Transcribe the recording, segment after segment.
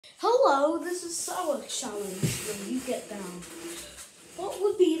Hello, this is Sour Challenge where you get down. What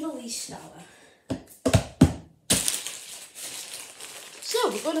would be the least sour? So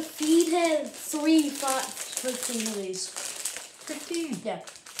we're going to feed him 15 of these. 15? Yeah.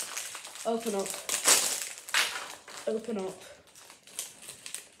 Open up. Open up.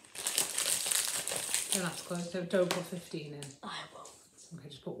 No, that's close. So don't put 15 in. I will. Okay,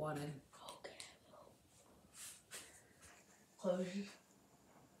 just put 1 in. Okay, I will. Close.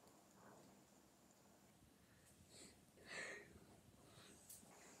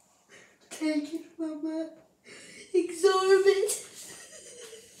 Take it, Mama. Absorb it.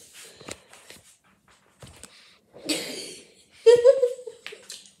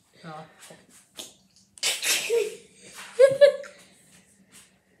 Oh.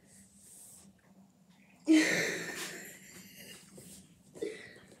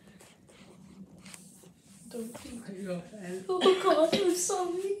 Don't think. Oh God, I'm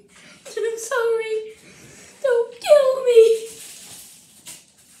sorry. I'm sorry. Don't kill me.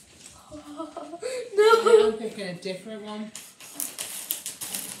 No. I'm picking a different one.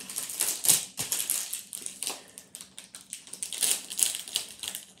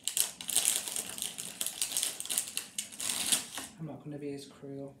 I'm not going to be as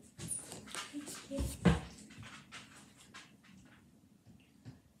cruel.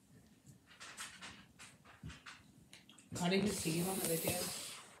 Can't even see you on the video.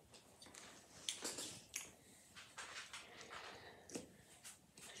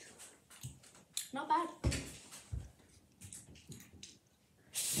 Not bad.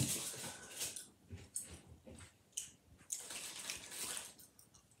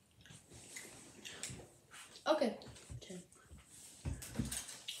 Okay.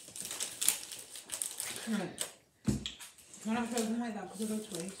 Right. Why not throw them like that because I go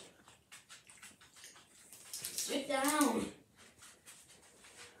to waste? Sit down.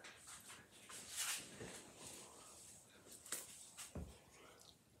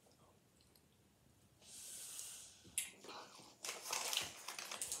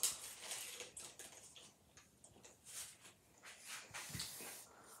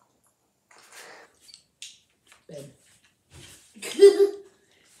 Bin.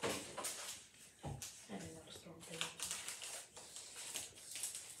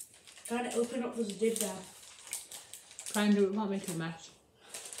 Trying to open up this dib there. Try and do it without making a mess.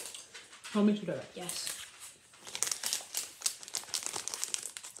 Want me to do it? Yes.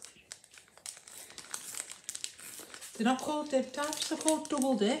 They're not called dip taps, they're called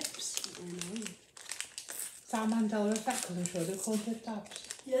double dips. I know. Is that a Mandela effect? Because I'm sure they're called dip taps.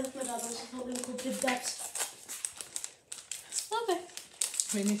 Yeah, my dad also told me to call dib dabs. Okay.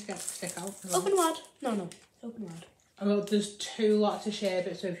 We need to get the stick out. Open wide. No. Open wide. Oh, well, there's 2 lots to share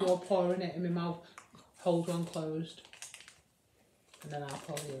bit, so if you're pouring it in my mouth, hold one closed. And then I'll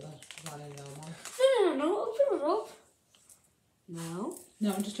pour the other one in your mouth. No. Open it up. No.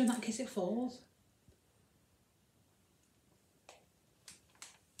 No, I'm just doing that in case it falls.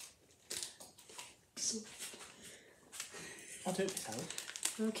 I'll do it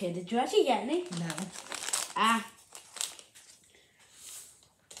myself. Okay, did you actually get any? No. Ah.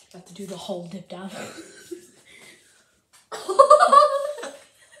 I have to do the whole dip down.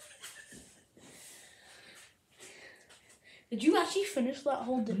 Did you actually finish that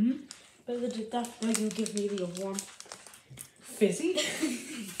whole dip? Mm-hmm. But the dip down, or you give me the other one? Fizzy?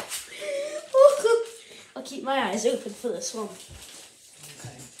 I'll keep my eyes open for this one.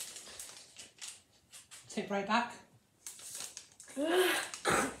 Okay. Tip right back.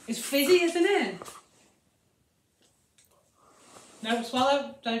 It's fizzy, isn't it? No,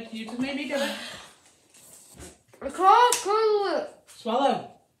 swallow. Don't, you just made me do it. I can't feel it. Swallow.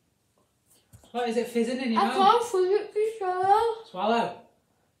 What is it fizzing in your I mouth? can't feel it, Michelle. Swallow.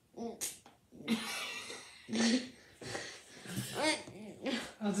 Oh,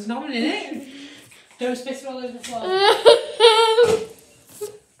 there's nothing in it. Don't spit it all over the floor.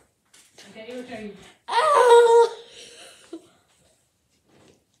 Get you a drink. Ew.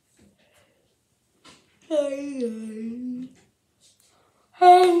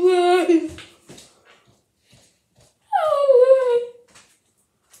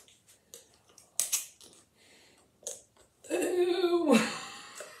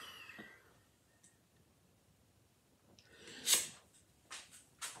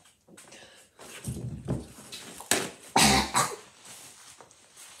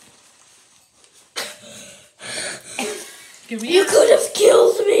 You could have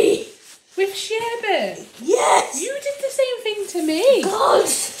killed me. With sherbet? Yes. You did the same thing to me. God.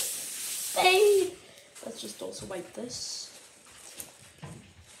 Hey. Let's just also wipe this.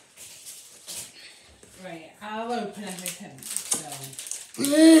 Right, I'll open everything. So.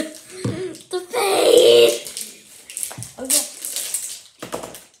 The face! Oh, yeah.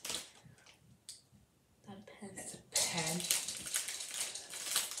 That pen. It's a pen.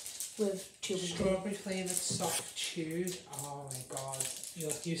 With chewing gum. Strawberry flavoured soft chews. Oh my god.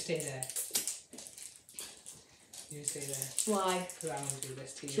 You stay there. You stay there. Why? Because I want to do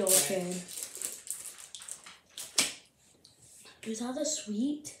this to you. It's your turn. Is that a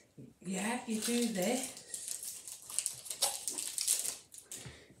sweet? Yeah, you do this.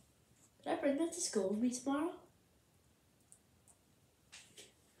 Can I bring that to school with me tomorrow?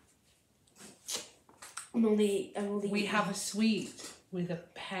 I'm only. We have a sweet with a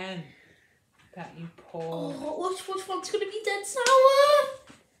pen that you pour. Oh, which one's gonna be dead sour?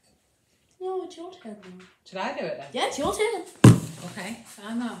 No, it's your turn now. Should I do it then? Yeah, it's your turn. Okay,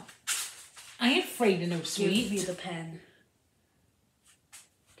 I know. I ain't afraid of no sweet. Give me the pen.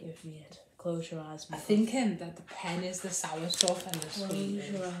 Give me it. Close your eyes. I'm thinking that the pen is the sour stuff and the sweet Close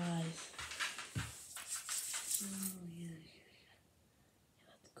is. your eyes. Oh yeah.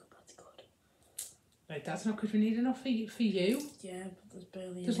 That's good. Right, that's not because we need enough for you. Yeah, but there's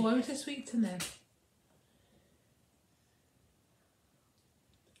barely There's any. loads of sweets in there.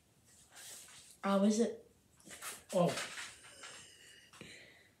 How is it? Oh,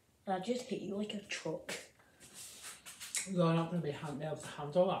 I just hit you like a truck. you're not going to be able to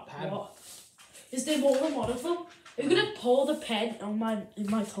handle that pen. What? Is there more than one of them? Are you gonna pour the pen on in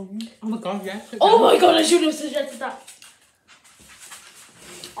my tongue? Oh my god, yeah. Oh my god, I should have suggested that.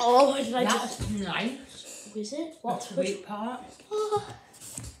 Oh, why did I That's just... nice. What is it? The What? sweet part. Oh.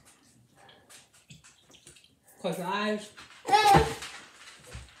 Close your eyes.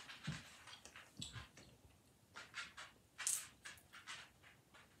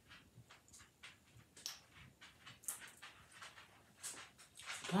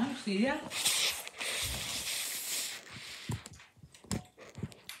 Can't see ya.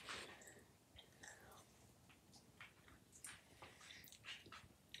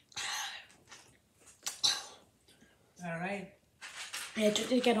 Alright. Yeah, just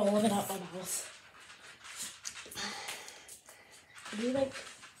to get all of it out my mouth. Do you like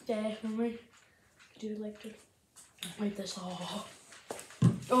there for me? Do you like to like this?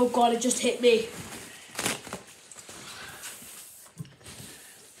 Oh god, it just hit me.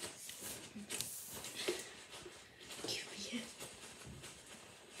 Give me it.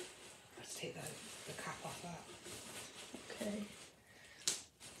 Let's take the cap off that. Okay.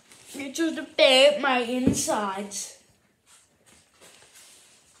 It just burnt my insides.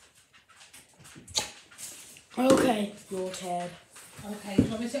 Okay, your turn. Okay, do you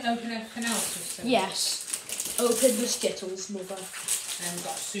want me to open everything else? Just so Yes. Open the Skittles, mother. And we've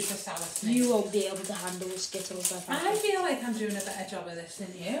got super sour snake. You won't be able to handle the Skittles, I I think. feel like I'm doing a better job of this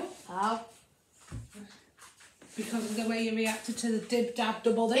than you. How? Because of the way you reacted to the dib dab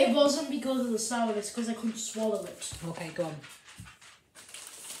double It dip. wasn't because of the sour, it's because I couldn't swallow it. Okay, go on.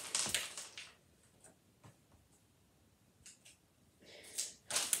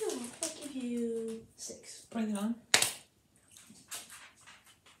 Oh, I'll give you 6. Bring it on.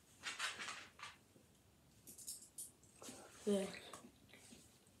 Yeah.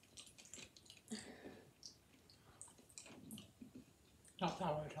 Not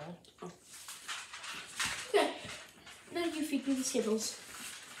sour at all. Okay. Now you feed me the Skittles.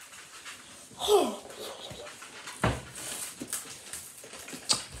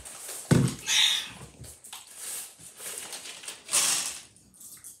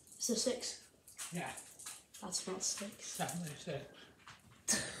 Is it 6? Yeah, That's not 6. definitely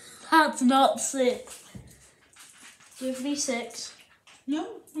six. That's not 6. Give me 6. No,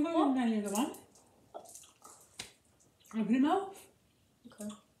 I'm going to any other one. Open your mouth. Okay.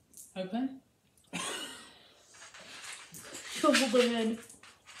 Open. Shovel them in.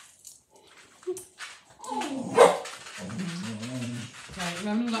 Right, we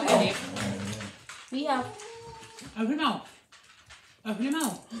haven't got any. We have. Open your mouth. Open your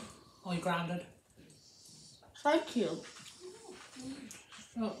mouth. Oh, you're grounded. Thank you.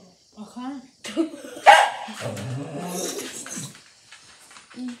 Oh, I can't.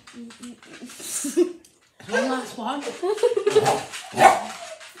 One last one.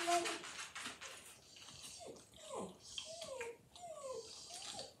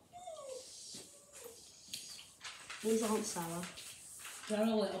 These aren't sour. They're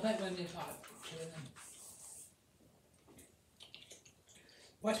a little bit when you start chewing them.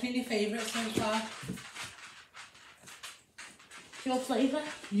 What's been your favourite so far? Your flavour?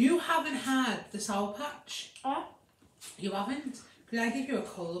 You haven't had the Sour Patch. Ah. You haven't? Could I give you a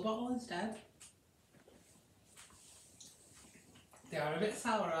cola bottle instead? They are a bit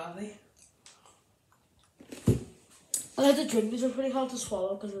sour, aren't they? I had to drink these are pretty hard to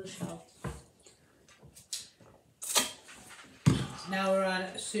swallow because of the shell. Now we're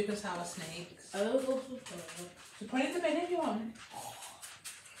on super sour snakes. Oh, So put it in the bin if you want.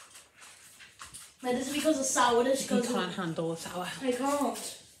 Like, this is because of sourness. You can't handle sour. I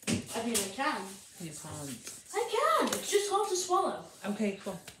can't. I mean, I can. You can't. I can. It's just hard to swallow. Okay,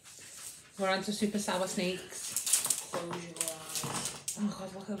 cool. We're on to super sour snakes. Close your eyes. Oh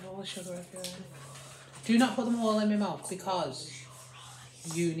god, look at all the sugar everywhere. Do not put them all in my mouth because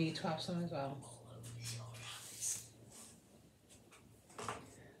you need to have some as well.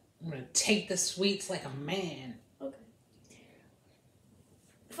 I'm gonna take the sweets like a man. Okay.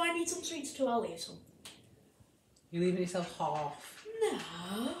 If I need some sweets too, I'll leave some. You're leaving yourself half. No.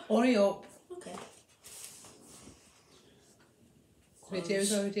 Hurry up. Okay. The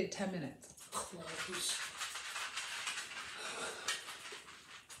video's already at 10 minutes. Close.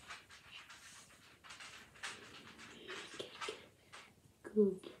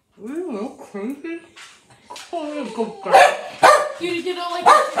 Good. Ooh, crazy. Oh, you're a good girl. You know, like a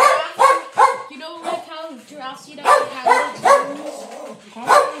giraffe? You know, like how giraffes eat out the kangaroos?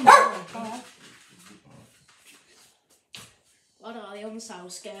 What are they on the sour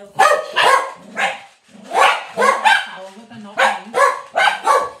scale? However, they're not mine.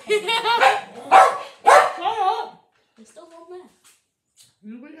 There's still one there.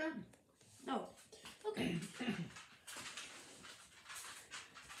 You bring them. No. Okay.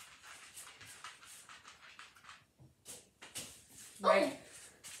 Right.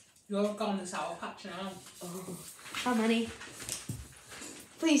 You're gone the sour patch now. Oh. How many?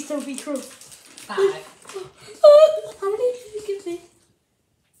 Please don't be cruel. 5. How many did you give me?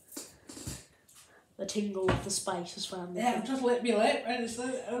 The tingle of the spices found me. Yeah, I've just licked my lip and it's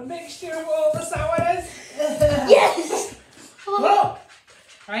a mixture of all the sourness. Yes! Oh. Whoa!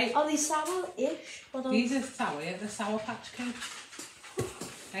 Right. Are these sour-ish? What are These are sour, yeah, the Sour Patch Kids.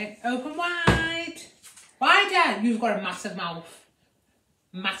 Right, open wide. Wider! You've got a massive mouth.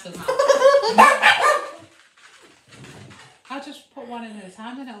 Massive mouth. I'll just put one in at a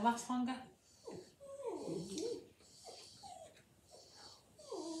time and it'll last longer.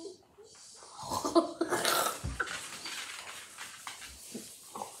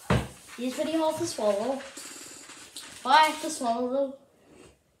 These pretty hard to swallow. But I have to swallow them.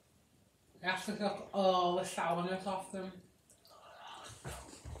 You have to get all the sourness off them.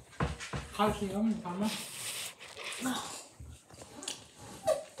 Can't see them, can I?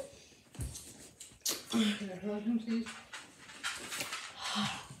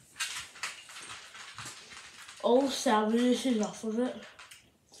 All sourness is off of it.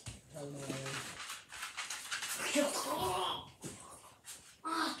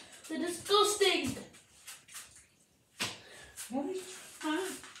 They're disgusting. What is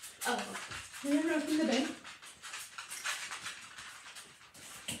that? Oh. You never opened the bin.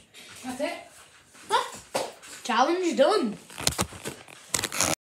 That's it. Challenge done.